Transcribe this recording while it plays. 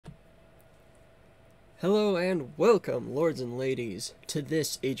Hello and welcome, lords and ladies, to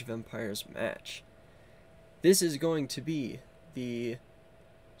this Age of Empires match. This is going to be the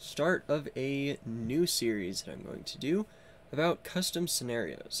start of a new series that I'm going to do about custom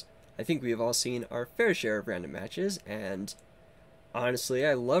scenarios. I think we have all seen our fair share of random matches, and honestly,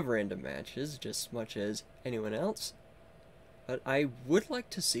 I love random matches just as much as anyone else. But I would like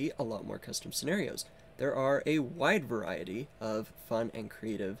to see a lot more custom scenarios. There are a wide variety of fun and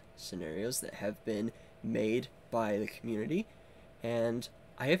creative scenarios that have been made by the community, and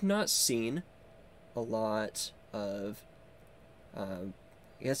I have not seen a lot of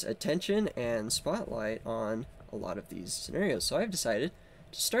attention and spotlight on a lot of these scenarios. So I've decided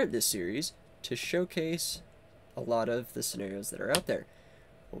to start this series to showcase a lot of the scenarios that are out there.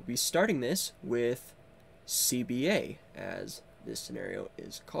 We'll be starting this with CBA, as this scenario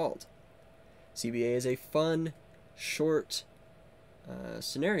is called. CBA is a fun, short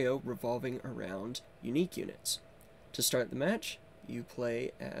scenario revolving around unique units. To start the match, you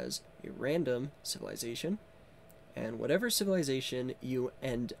play as a random civilization, and whatever civilization you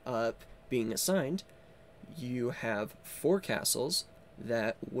end up being assigned, you have 4 castles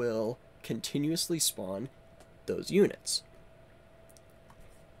that will continuously spawn those units.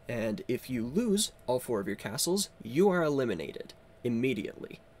 And if you lose all 4 of your castles, you are eliminated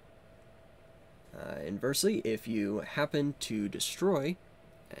immediately. Inversely, if you happen to destroy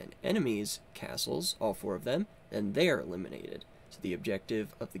an enemy's castles, all 4 of them, then they are eliminated. So the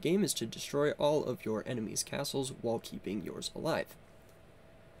objective of the game is to destroy all of your enemy's castles while keeping yours alive.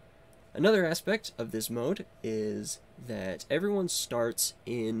 Another aspect of this mode is that everyone starts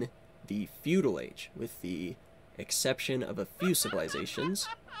in the feudal age, with the exception of a few civilizations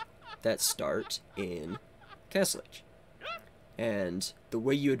that start in Castle Age. And the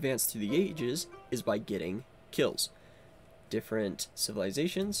way you advance through the ages is by getting kills. Different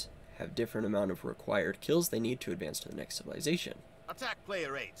civilizations have different amount of required kills they need to advance to the next civilization. Attack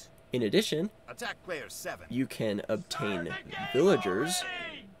player 8. In addition, attack player 7. You can obtain villagers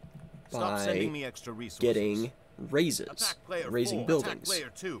by getting raises, raising 4. buildings. Attack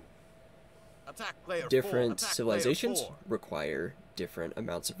player 2. Attack player Different 4. Attack civilizations player 4. require different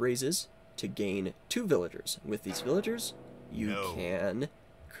amounts of raises to gain 2 villagers. With these villagers, you can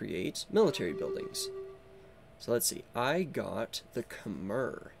create military buildings. So let's see, I got the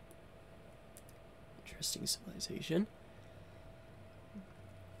Khmer. Interesting civilization.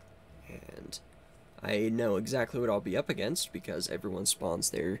 And I know exactly what I'll be up against because everyone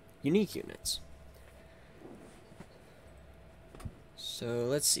spawns their unique units. So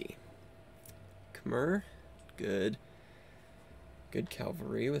let's see. Khmer, good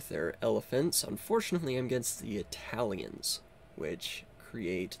cavalry with their elephants. Unfortunately, I'm against the Italians, which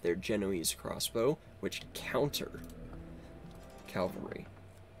create their Genoese crossbow, which counter cavalry.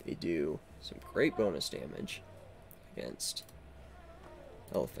 They do some great bonus damage against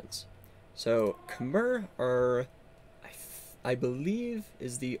elephants. So Khmer are, I believe,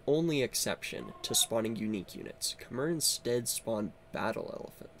 is the only exception to spawning unique units. Khmer instead spawn battle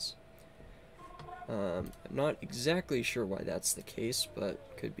elephants. I'm not exactly sure why that's the case,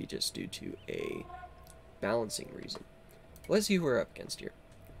 but could be just due to a balancing reason. Let's see who we're up against here.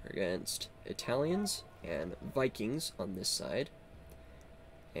 We're against Italians and Vikings on this side,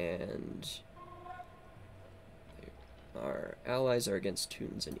 and our allies are against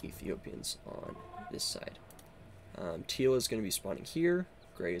Tuns and Ethiopians on this side. Teal is going to be spawning here,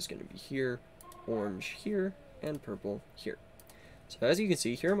 gray is going to be here, orange here, and purple here. So as you can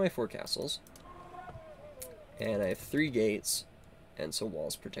see, here are my 4 castles. And I have 3 gates and some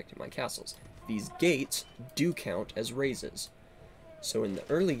walls protecting my castles. These gates do count as raises. So in the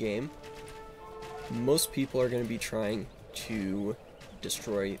early game, most people are going to be trying to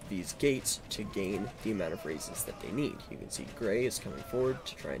destroy these gates to gain the amount of raises that they need. You can see gray is coming forward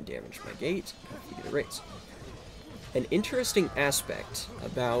to try and damage my gate after you get a raise. An interesting aspect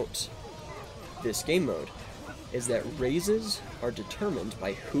about this game mode is that raises are determined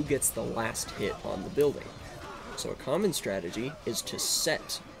by who gets the last hit on the building. So a common strategy is to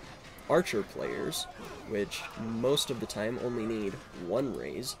set archer players, which most of the time only need 1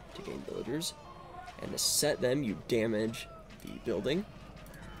 raise to gain villagers, and to set them you damage the building,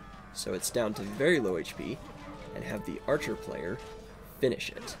 so it's down to very low HP, and have the archer player finish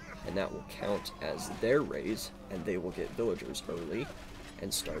it, and that will count as their raise, and they will get villagers early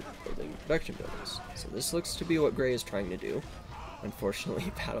and start building production buildings. So this looks to be what gray is trying to do.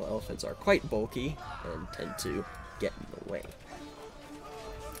 Unfortunately, battle elephants are quite bulky and tend to get in the way.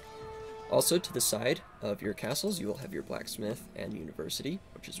 Also, to the side of your castles, you will have your blacksmith and university,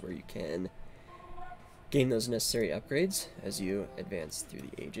 which is where you can gain those necessary upgrades as you advance through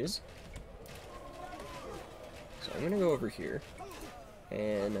the ages. So I'm going to go over here,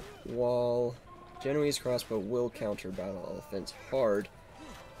 and while Genoese crossbow will counter battle elephants hard,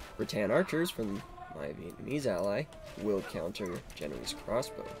 rattan archers from my Vietnamese ally will counter Genoese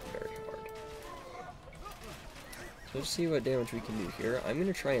crossbow very hard. So let's see what damage we can do here. I'm going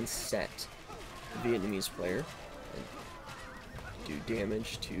to try and set the Vietnamese player and do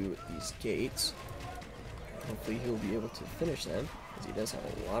damage to these gates. Hopefully he'll be able to finish them, because he does have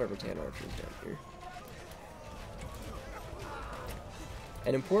a lot of rattan archers down here.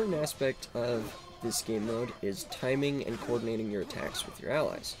 An important aspect of this game mode is timing and coordinating your attacks with your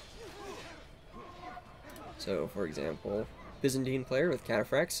allies. So, for example, Byzantine player with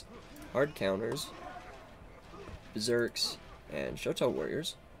cataphracts, hard counters, berserks, and Shotel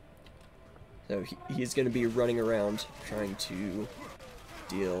warriors. So he's going to be running around trying to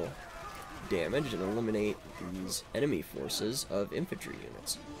deal damage and eliminate these enemy forces of infantry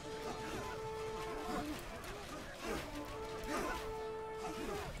units.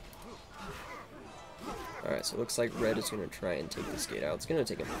 Alright, so it looks like red is going to try and take this gate out. It's going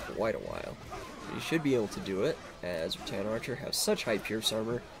to take him quite a while. But he should be able to do it, as rattan archer have such high pierce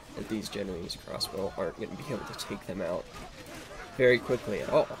armor that these Genoese crossbow aren't going to be able to take them out very quickly at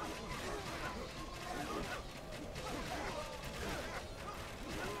all.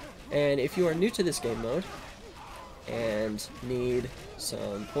 And if you are new to this game mode and need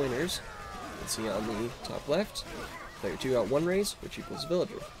some pointers, you can see on the top left, player 2 got 1 raise, which equals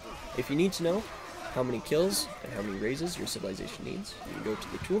villager. If you need to know how many kills and how many raises your civilization needs, you can go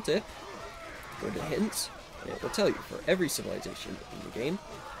to the tooltip, go to hints, and it will tell you for every civilization in the game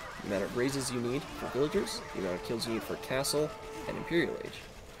the amount of raises you need for villagers, the amount of kills you need for castle and imperial age.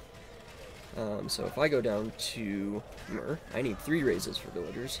 So if I go down to Khmer, I need 3 raises for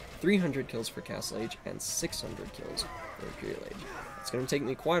villagers, 300 kills for castle age, and 600 kills for imperial age. It's going to take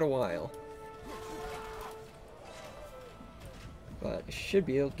me quite a while, but I should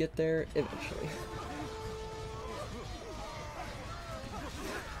be able to get there eventually.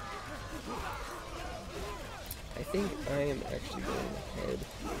 I think I am actually going to head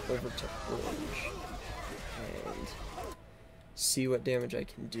over to orange and see what damage I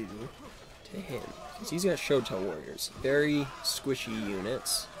can do to him, because he's got Shotel warriors, very squishy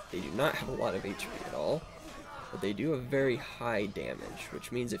units. They do not have a lot of HP at all, but they do have very high damage,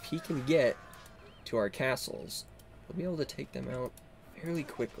 which means if he can get to our castles, we'll be able to take them out fairly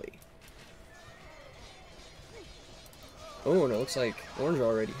quickly. Oh, and it looks like orange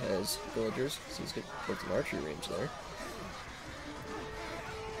already has villagers, so he's got built an archery range there.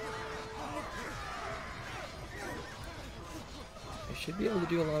 I should be able to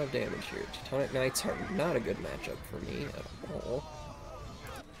do a lot of damage here. Teutonic Knights are not a good matchup for me at all.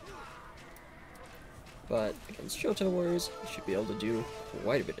 But against Shotel warriors, I should be able to do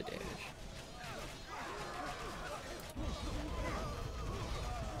quite a bit of damage.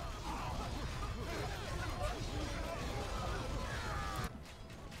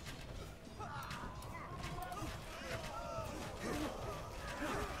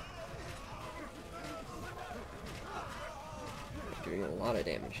 Doing a lot of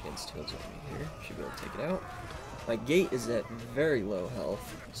damage against Teal's army here. Should be able to take it out. My gate is at very low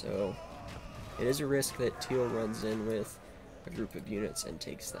health, so it is a risk that Teal runs in with a group of units and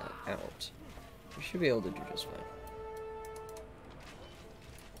takes that out. We should be able to do just fine.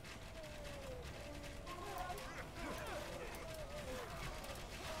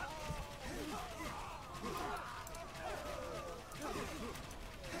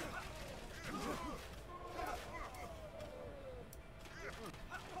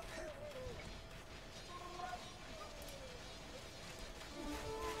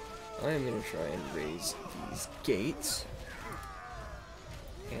 I am going to try and raise these gates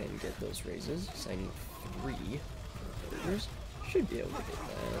and get those raises, because I need 3 villagers. Should be able to get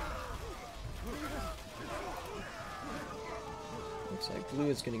that. Looks like blue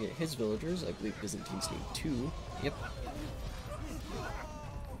is going to get his villagers. I believe Byzantines need 2. Yep.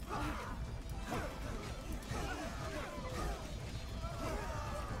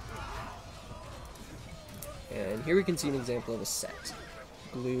 And here we can see an example of a set.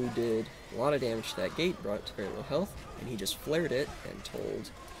 Blue did a lot of damage to that gate, brought it to very low health, and he just flared it and told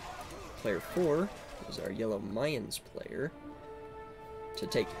player 4, who's our yellow Mayans player, to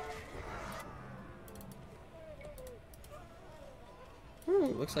take it.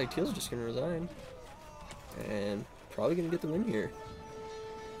 Looks like Teal's just going to resign, and probably going to get the win here.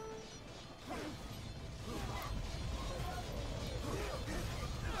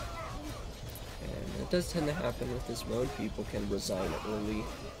 It does tend to happen with this mode. People can resign early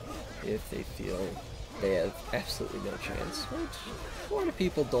if they feel they have absolutely no chance, which a lot of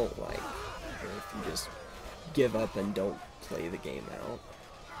people don't like. Or if you just give up and don't play the game out.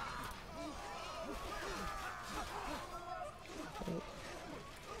 But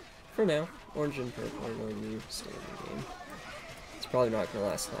for now, orange and purple are going to stay in the game. It's probably not going to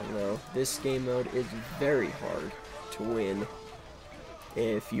last long though. This game mode is very hard to win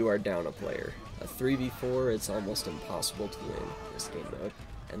if you are down a player. A 3v4, it's almost impossible to win this game mode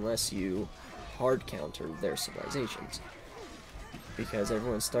unless you hard counter their civilizations, because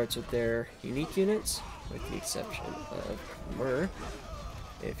everyone starts with their unique units, with the exception of Khmer.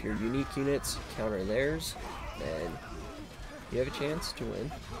 If your unique units counter theirs, then you have a chance to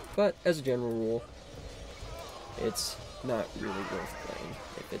win, but as a general rule, it's not really worth playing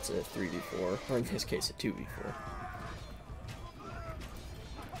if it's a 3v4, or in this case a 2v4.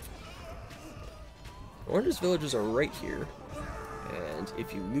 Orange's villages are right here, and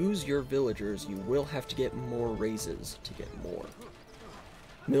if you lose your villagers, you will have to get more raises to get more.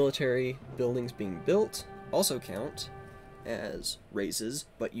 Military buildings being built also count as raises,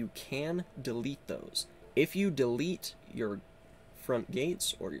 but you can delete those. If you delete your front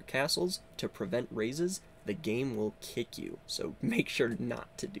gates or your castles to prevent raises, the game will kick you, so make sure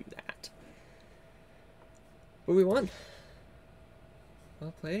not to do that. But we won.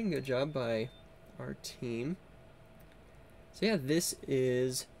 Well played and good job by our team. So yeah, this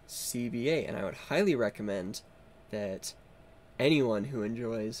is CBA, and I would highly recommend that anyone who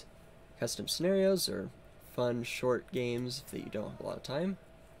enjoys custom scenarios or fun short games that you don't have a lot of time,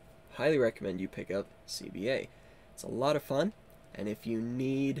 highly recommend you pick up CBA. It's a lot of fun, and if you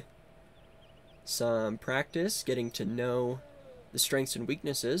need some practice getting to know the strengths and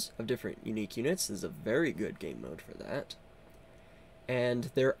weaknesses of different unique units, this is a very good game mode for that. And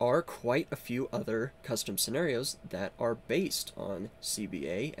there are quite a few other custom scenarios that are based on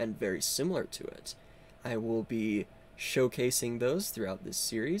CBA and very similar to it. I will be showcasing those throughout this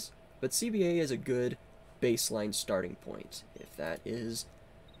series, but CBA is a good baseline starting point if that is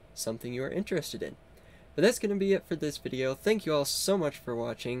something you are interested in. But that's going to be it for this video. Thank you all so much for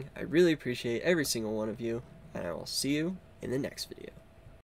watching. I really appreciate every single one of you, and I will see you in the next video.